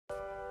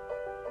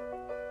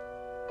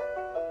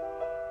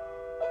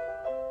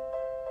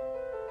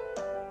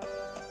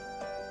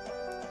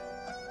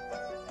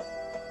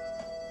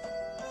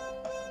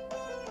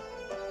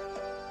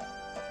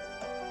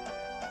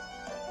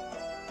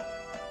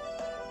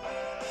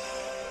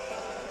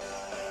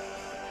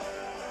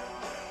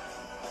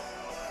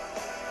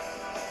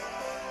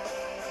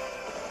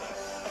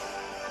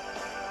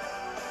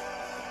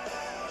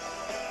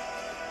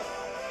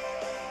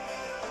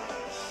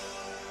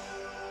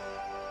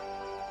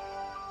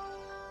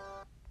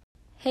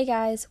Hey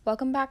guys,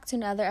 welcome back to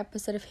another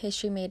episode of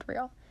History Made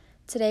Real.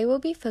 Today we'll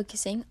be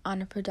focusing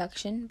on a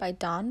production by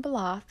Don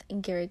Bluth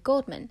and Gary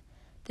Goldman.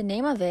 The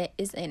name of it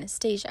is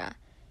Anastasia.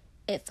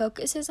 It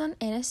focuses on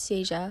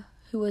Anastasia,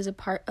 who was a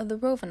part of the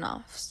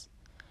Romanovs.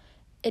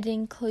 It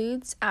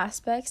includes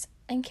aspects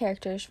and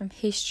characters from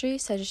history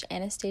such as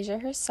Anastasia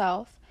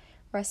herself,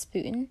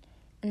 Rasputin,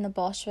 and the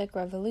Bolshevik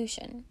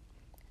Revolution.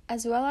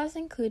 As well as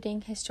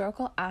including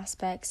historical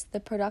aspects,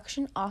 the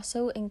production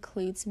also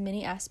includes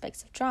many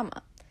aspects of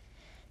drama.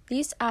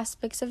 These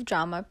aspects of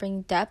drama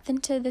bring depth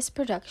into this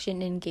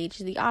production and engage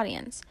the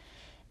audience.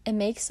 It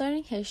makes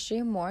learning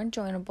history more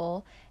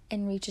enjoyable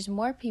and reaches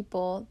more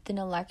people than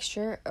a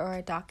lecture or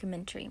a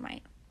documentary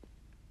might.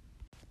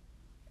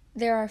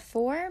 There are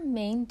 4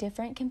 main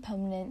different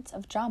components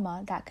of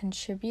drama that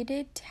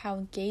contributed to how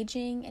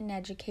engaging and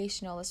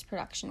educational this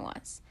production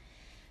was.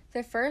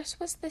 The first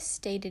was the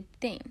stated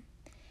theme.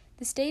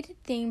 The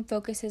stated theme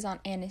focuses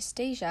on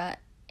Anastasia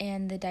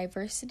and the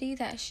diversity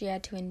that she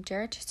had to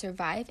endure to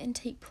survive and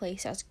take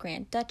place as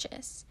Grand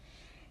Duchess.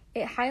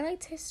 It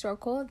highlights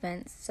historical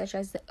events such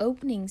as the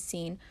opening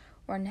scene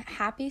where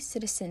unhappy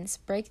citizens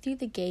break through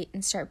the gate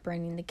and start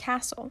burning the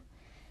castle.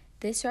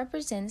 This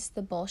represents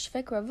the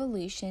Bolshevik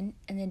Revolution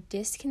and the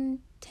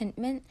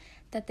discontentment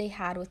that they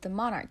had with the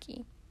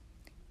monarchy.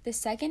 The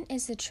second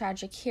is the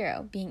tragic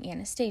hero, being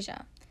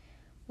Anastasia.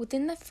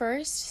 Within the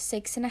first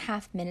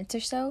 6.5 minutes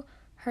or so,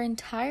 her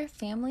entire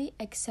family,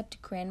 except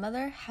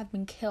grandmother, have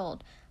been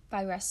killed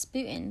by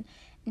Rasputin,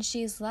 and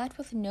she is left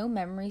with no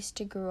memories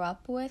to grow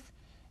up with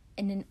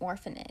in an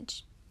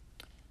orphanage.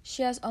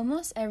 She has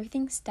almost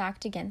everything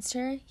stacked against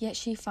her, yet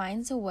she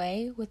finds a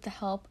way with the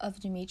help of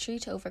Dmitri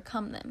to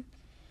overcome them.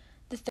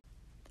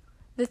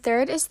 The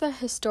third is the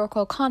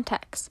historical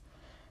context.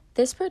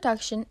 This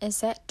production is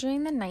set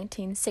during the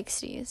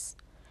 1960s.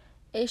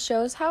 It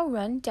shows how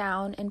run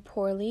down and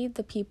poorly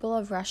the people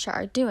of Russia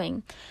are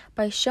doing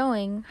by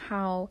showing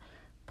how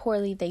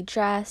poorly they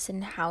dress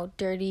and how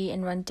dirty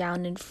and run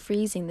down and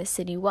freezing the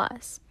city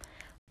was.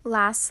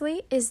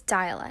 Lastly is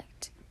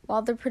dialect.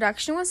 While the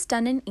production was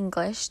done in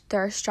English,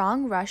 there are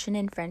strong Russian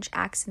and French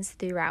accents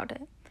throughout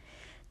it.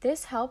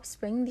 This helps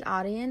bring the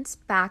audience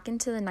back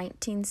into the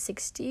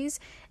 1960s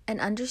and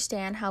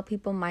understand how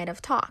people might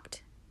have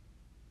talked.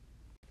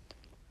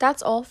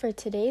 That's all for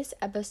today's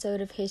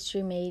episode of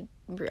History Made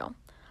Real.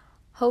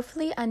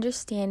 Hopefully,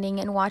 understanding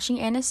and watching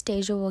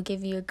Anastasia will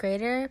give you a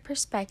greater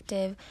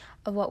perspective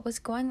of what was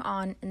going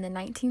on in the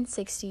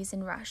 1960s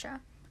in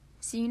Russia.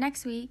 See you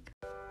next week.